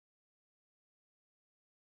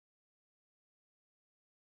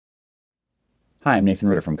Hi, I'm Nathan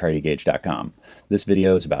Ritter from CardioGauge.com. This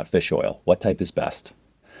video is about fish oil. What type is best?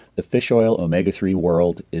 The fish oil omega-3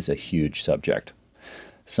 world is a huge subject.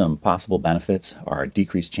 Some possible benefits are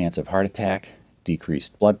decreased chance of heart attack,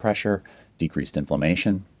 decreased blood pressure, decreased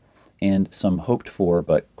inflammation, and some hoped for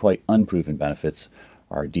but quite unproven benefits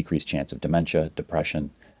are decreased chance of dementia, depression,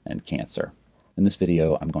 and cancer. In this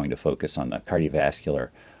video, I'm going to focus on the cardiovascular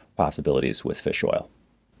possibilities with fish oil.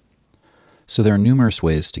 So there are numerous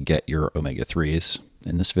ways to get your omega-3s.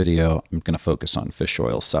 In this video, I'm going to focus on fish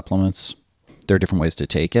oil supplements. There are different ways to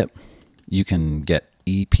take it. You can get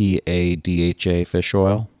EPA DHA fish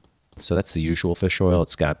oil. So that's the usual fish oil.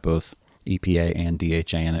 It's got both EPA and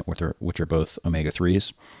DHA in it, which are both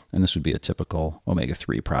omega-3s. And this would be a typical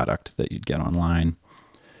omega-3 product that you'd get online.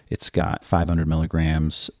 It's got 500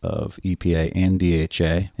 milligrams of EPA and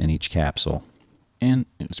DHA in each capsule. And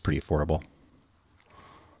it's pretty affordable.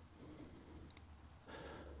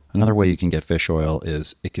 Another way you can get fish oil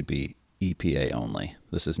is it could be EPA only.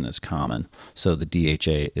 This isn't as common. So the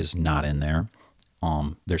DHA is not in there.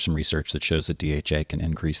 There's some research that shows that DHA can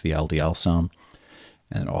increase the LDL some.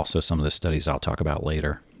 And also some of the studies I'll talk about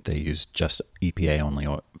later, they use just EPA only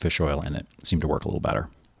fish oil and it seemed to work a little better.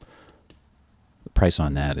 The price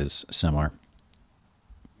on that is similar.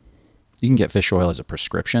 You can get fish oil as a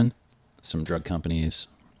prescription. Some drug companies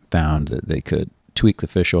found that they could tweak the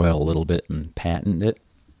fish oil a little bit and patent it.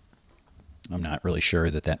 I'm not really sure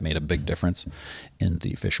that that made a big difference in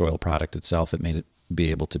the fish oil product itself. It made it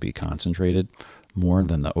be able to be concentrated more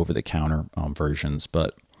than the over-the-counter versions,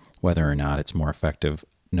 but whether or not it's more effective,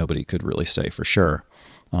 nobody could really say for sure.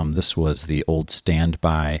 This was the old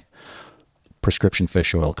standby prescription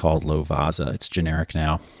fish oil called Vasepa. It's generic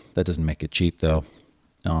now. That doesn't make it cheap though.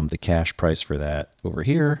 The cash price for that over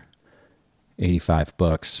here,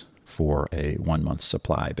 $85 for a 1-month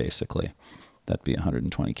supply basically. That'd be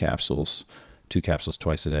 120 capsules. 2 capsules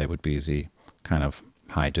twice a day would be the kind of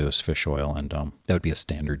high dose fish oil, and that would be a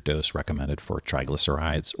standard dose recommended for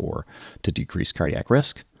triglycerides or to decrease cardiac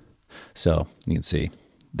risk. So you can see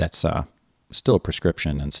that's still a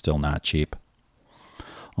prescription and still not cheap.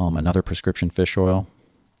 Another prescription fish oil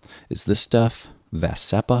is this stuff,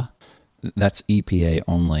 Vasepa. That's EPA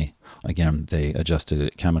only. Again, they adjusted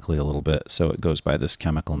it chemically a little bit, so it goes by this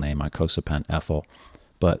chemical name, icosapent ethyl.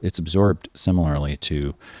 But it's absorbed similarly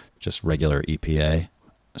to just regular EPA.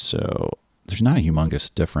 So there's not a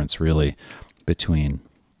humongous difference really between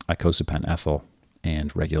icosapent ethyl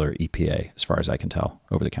and regular EPA as far as I can tell,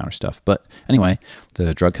 over-the-counter stuff. But anyway,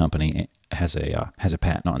 the drug company has a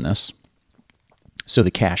patent on this. So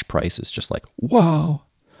the cash price is just like, whoa,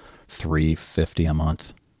 $350 a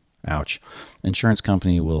month. Ouch. Insurance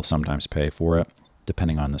company will sometimes pay for it,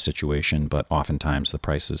 depending on the situation, but oftentimes the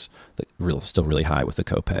price is still really high with the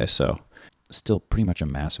copay, so still pretty much a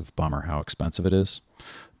massive bummer how expensive it is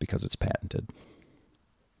because it's patented.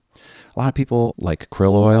 A lot of people like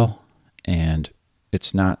krill oil, and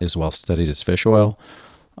it's not as well studied as fish oil.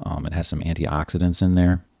 It has some antioxidants in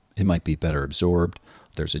there. It might be better absorbed.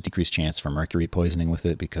 There's a decreased chance for mercury poisoning with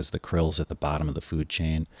it because the krill's at the bottom of the food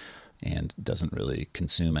chain and doesn't really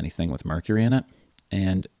consume anything with mercury in it.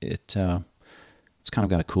 And it's kind of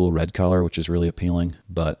got a cool red color, which is really appealing.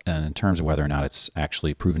 But in terms of whether or not it's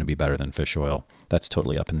actually proven to be better than fish oil, that's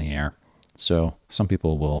totally up in the air. So some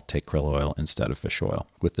people will take krill oil instead of fish oil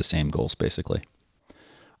with the same goals, basically.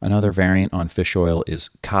 Another variant on fish oil is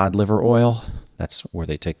cod liver oil. That's where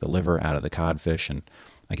they take the liver out of the codfish and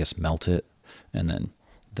I guess melt it and then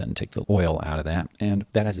take the oil out of that. And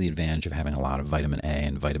that has the advantage of having a lot of vitamin A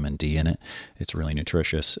and vitamin D in it. It's really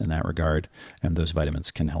nutritious in that regard, and those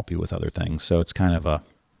vitamins can help you with other things. So it's kind of a,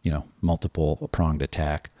 multiple pronged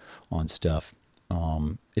attack on stuff.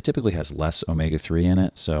 It typically has less omega-3 in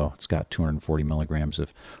it, so it's got 240 milligrams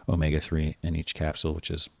of omega-3 in each capsule, which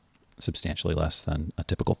is substantially less than a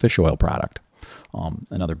typical fish oil product.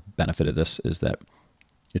 Another benefit of this is that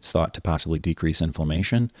it's thought to possibly decrease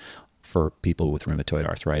inflammation for people with rheumatoid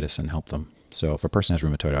arthritis and help them. So if a person has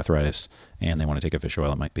rheumatoid arthritis and they want to take a fish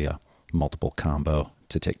oil, it might be a multiple combo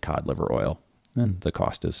to take cod liver oil. And the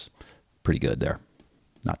cost is pretty good there.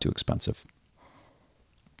 Not too expensive.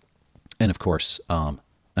 And of course,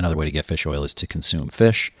 another way to get fish oil is to consume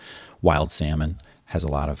fish. Wild salmon has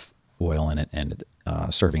a lot of oil in it, and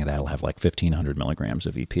a serving of that will have like 1,500 milligrams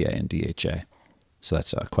of EPA and DHA. So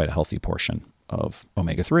that's quite a healthy portion of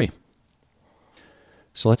omega-3.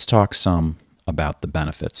 So let's talk some about the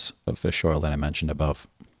benefits of fish oil that I mentioned above.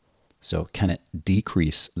 So can it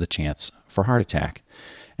decrease the chance for heart attack?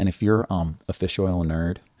 And if you're a fish oil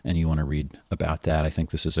nerd and you want to read about that, I think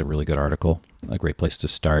this is a really good article, a great place to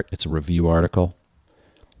start. It's a review article.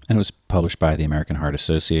 And it was published by the American Heart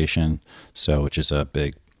Association, which is a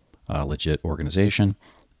big, legit organization.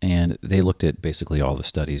 And they looked at basically all the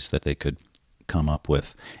studies that they could come up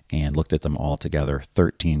with and looked at them all together,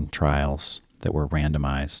 13 trials that were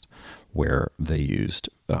randomized where they used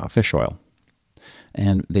fish oil.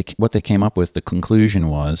 And what they came up with, the conclusion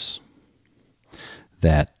was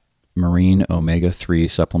that marine omega-3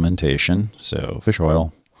 supplementation, so fish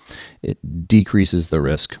oil, it decreases the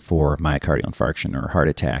risk for myocardial infarction or heart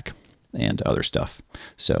attack and other stuff.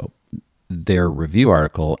 So their review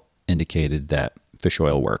article indicated that fish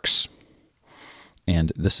oil works.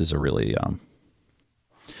 And this is a really kind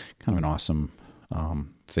of an awesome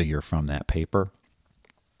figure from that paper,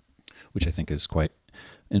 which I think is quite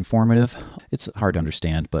informative. It's hard to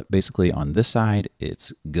understand, but basically on this side,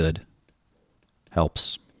 it's good,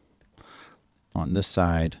 helps. On this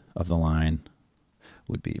side of the line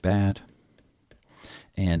would be bad.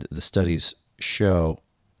 And the studies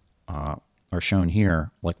are shown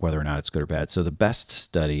here, like whether or not it's good or bad. So the best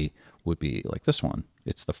study would be like this one.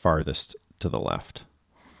 It's the farthest to the left.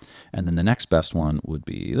 And then the next best one would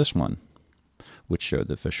be this one, which showed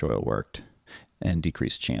that fish oil worked and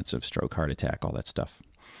decreased chance of stroke, heart attack, all that stuff.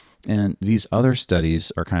 And these other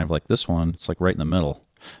studies are kind of like this one. It's like right in the middle.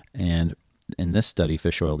 And in this study,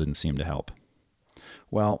 fish oil didn't seem to help.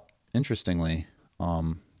 Well, interestingly,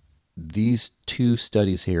 these two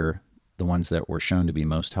studies here, the ones that were shown to be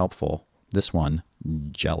most helpful, this one,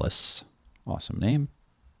 Jealous, awesome name.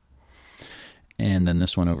 And then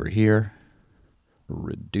this one over here,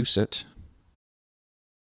 Reduce It.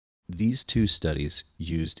 These two studies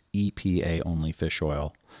used EPA-only fish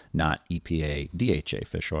oil, not EPA-DHA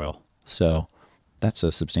fish oil. So that's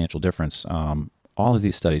a substantial difference. All of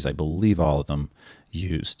these studies, I believe all of them,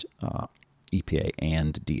 used EPA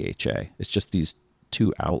and DHA. It's just these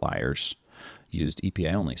two outliers used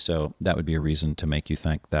EPA only. So that would be a reason to make you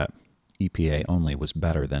think that EPA only was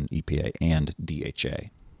better than EPA and DHA.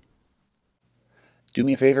 Do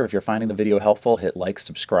me a favor, if you're finding the video helpful, hit like,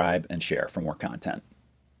 subscribe, and share for more content.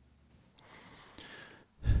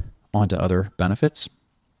 On to other benefits.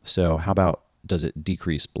 So how about, does it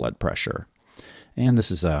decrease blood pressure? And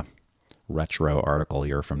this is a retro article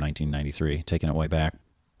here from 1993, taking it way back.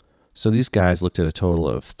 So these guys looked at a total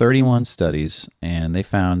of 31 studies, and they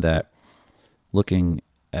found that looking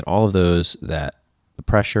at all of those, that the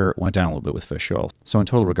pressure went down a little bit with fish oil. So in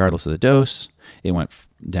total, regardless of the dose, it went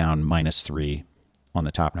down -3 on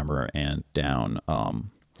the top number and down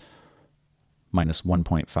minus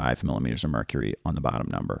 1.5 millimeters of mercury on the bottom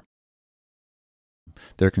number.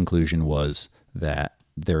 Their conclusion was that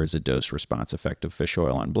there is a dose-response effect of fish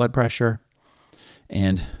oil on blood pressure.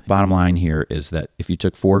 And bottom line here is that if you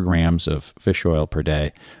took 4 grams of fish oil per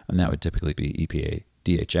day, and that would typically be EPA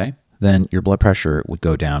DHA, then your blood pressure would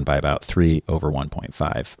go down by about 3 over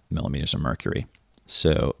 1.5 millimeters of mercury.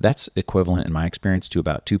 So that's equivalent, in my experience, to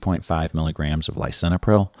about 2.5 milligrams of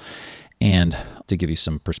lisinopril. And to give you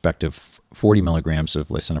some perspective, 40 milligrams of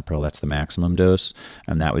lisinopril, that's the maximum dose,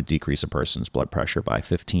 and that would decrease a person's blood pressure by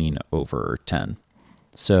 15 over 10.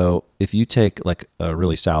 So if you take like a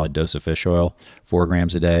really solid dose of fish oil, 4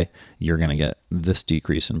 grams a day, you're going to get this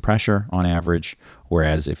decrease in pressure on average.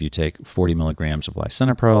 Whereas if you take 40 milligrams of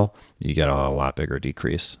lisinopril, you get a lot bigger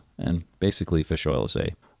decrease. And basically fish oil is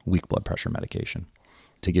a weak blood pressure medication.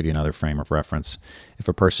 To give you another frame of reference, if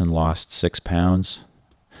a person lost 6 pounds,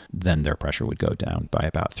 then their pressure would go down by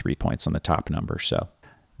about 3 points on the top number. So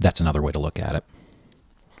that's another way to look at it.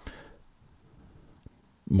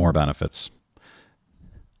 More benefits.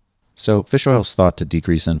 So fish oil is thought to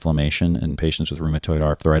decrease inflammation in patients with rheumatoid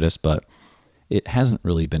arthritis, but it hasn't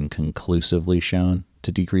really been conclusively shown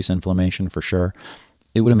to decrease inflammation for sure.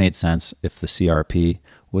 It would have made sense if the CRP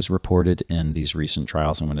was reported in these recent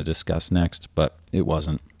trials I'm going to discuss next, but it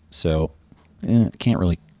wasn't. So can't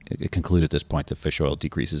really conclude at this point that fish oil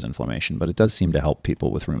decreases inflammation, but it does seem to help people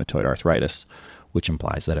with rheumatoid arthritis, which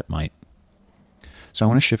implies that it might. So I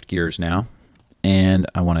want to shift gears now, and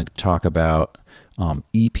I want to talk about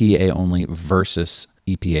EPA only versus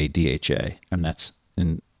EPA DHA, and that's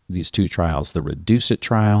in these two trials, the Reduce It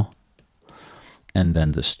trial and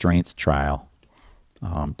then the Strength trial.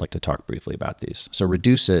 I'd like to talk briefly about these. So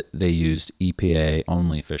Reduce It, they used EPA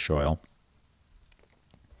only fish oil.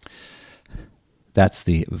 That's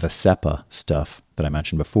the Vasepa stuff that I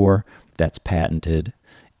mentioned before. That's patented.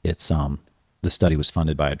 It's the study was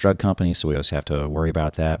funded by a drug company, so we always have to worry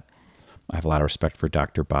about that. I have a lot of respect for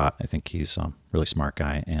Dr. Bott. I think he's a really smart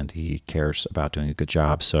guy, and he cares about doing a good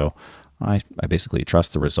job. So I basically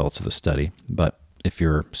trust the results of the study. But if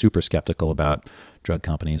you're super skeptical about drug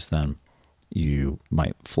companies, then you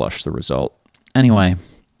might flush the result. Anyway,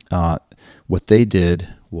 What they did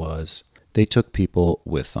was they took people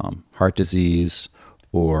with heart disease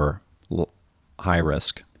or high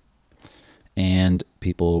risk and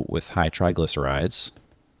people with high triglycerides.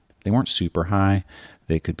 They weren't super high.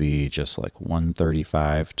 They could be just like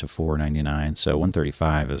 135 to 499. So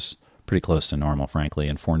 135 is pretty close to normal, frankly,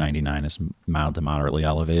 and 499 is mild to moderately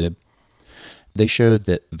elevated. They showed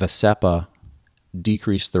that Vasepa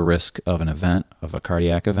decreased the risk of an event, of a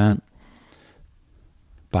cardiac event,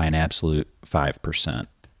 by an absolute 5%.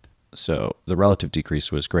 So the relative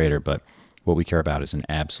decrease was greater, but what we care about is an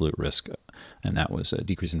absolute risk, and that was a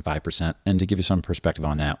decrease in 5%. And to give you some perspective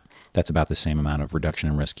on that, that's about the same amount of reduction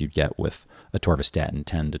in risk you'd get with atorvastatin,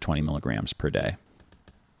 10 to 20 milligrams per day.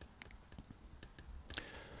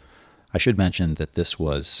 I should mention that this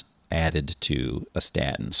was added to a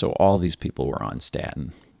statin, so all these people were on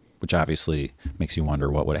statin, which obviously makes you wonder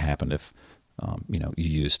what would have happened if you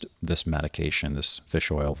used this medication, this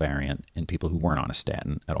fish oil variant, in people who weren't on a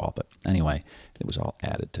statin at all. But anyway, it was all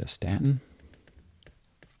added to statin.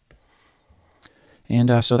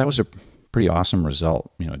 And so that was a pretty awesome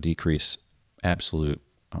result, decrease absolute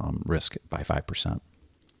risk by 5%.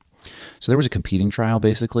 So there was a competing trial,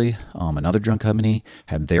 basically. Another drug company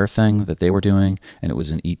had their thing that they were doing, and it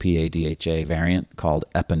was an EPA DHA variant called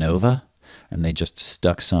Epinova, and they just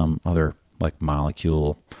stuck some other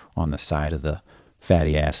molecule on the side of the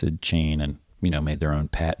fatty acid chain and made their own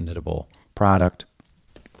patentable product,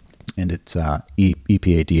 and it's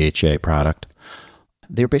EPA DHA product.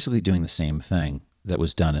 They were basically doing the same thing that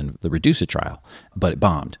was done in the Reduce-It trial, but it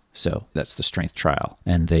bombed. So that's the strength trial,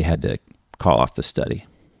 and they had to call off the study.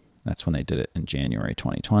 That's when they did it in January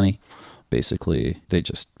 2020. Basically, they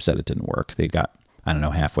just said it didn't work. They got,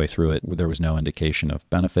 halfway through it, there was no indication of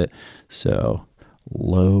benefit. So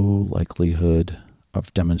low likelihood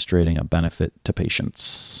of demonstrating a benefit to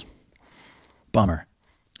patients. Bummer.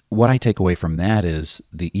 What I take away from that is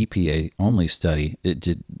the EPA only study, it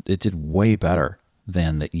did way better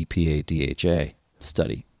than the EPA DHA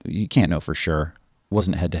study. You can't know for sure. It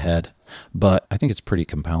wasn't head to head, but I think it's pretty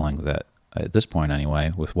compelling that at this point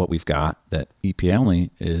anyway, with what we've got, that EPA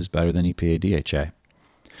only is better than EPA DHA.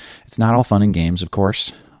 It's not all fun and games, of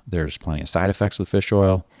course. There's plenty of side effects with fish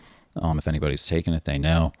oil. If anybody's taken it, they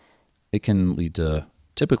know. It can lead to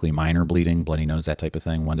typically minor bleeding, bloody nose, that type of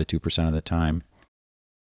thing, 1% to 2% of the time.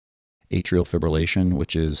 Atrial fibrillation,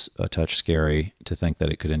 which is a touch scary to think that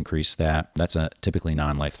it could increase that. That's a typically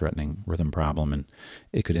non-life-threatening rhythm problem, and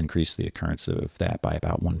it could increase the occurrence of that by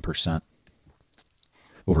about 1%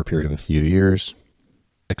 over a period of a few years.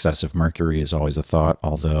 Excessive mercury is always a thought,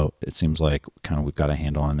 although it seems like we've got a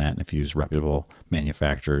handle on that, and if you use reputable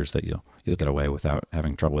manufacturers, that you'll get away without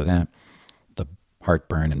having trouble with that. The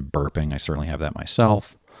heartburn and burping, I certainly have that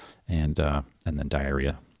myself, and then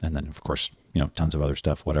diarrhea, and then of course tons of other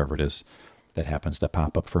stuff, whatever it is that happens to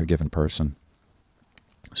pop up for a given person.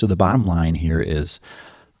 So the bottom line here is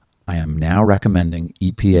I am now recommending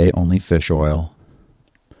EPA only fish oil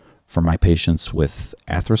for my patients with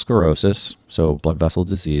atherosclerosis, so blood vessel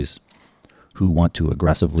disease, who want to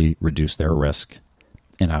aggressively reduce their risk,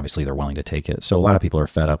 and obviously they're willing to take it. So a lot of people are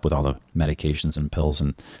fed up with all the medications and pills,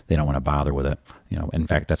 and they don't want to bother with it. In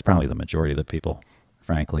fact, that's probably the majority of the people,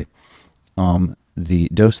 frankly. The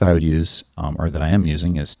dose that I would use, or that I am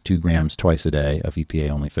using, is 2 grams twice a day of EPA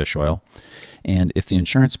only fish oil. And if the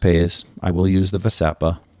insurance pays, I will use the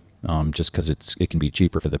Vasepa, just because it can be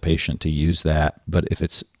cheaper for the patient to use that. But if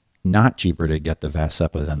it's not cheaper to get the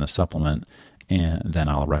Vasepa than the supplement, and then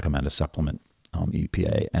I'll recommend a supplement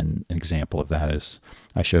EPA. And an example of that is,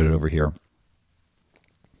 I showed it over here.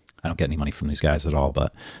 I don't get any money from these guys at all,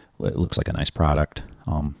 but it looks like a nice product.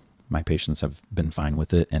 My patients have been fine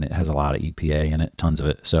with it, and it has a lot of EPA in it, tons of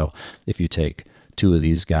it. So if you take 2 of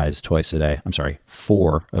these guys twice a day,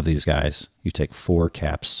 4 of these guys, you take 4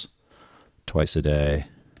 caps twice a day,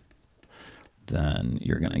 then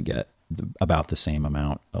you're going to get about the same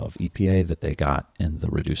amount of EPA that they got in the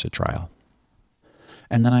Reduce-It trial.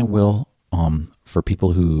 And then I will, for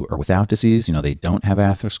people who are without disease, they don't have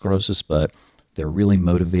atherosclerosis, but they're really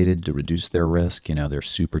motivated to reduce their risk. They're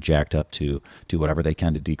super jacked up to do whatever they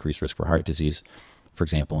can to decrease risk for heart disease. For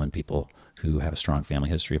example, in people who have a strong family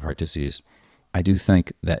history of heart disease, I do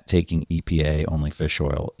think that taking EPA only fish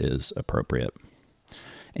oil is appropriate.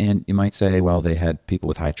 And you might say, well, they had people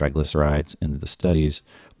with high triglycerides in the studies,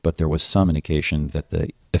 but there was some indication that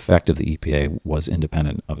the effect of the EPA was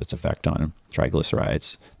independent of its effect on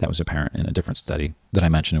triglycerides. That was apparent in a different study that I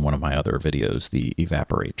mentioned in one of my other videos, the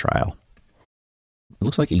Evaporate trial. It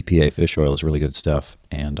looks like EPA fish oil is really good stuff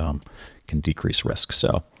and can decrease risk,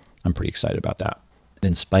 so I'm pretty excited about that.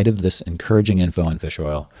 In spite of this encouraging info on fish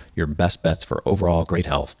oil, your best bets for overall great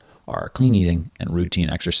health are clean eating and routine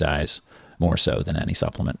exercise, more so than any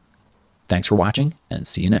supplement. Thanks for watching, and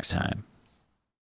see you next time.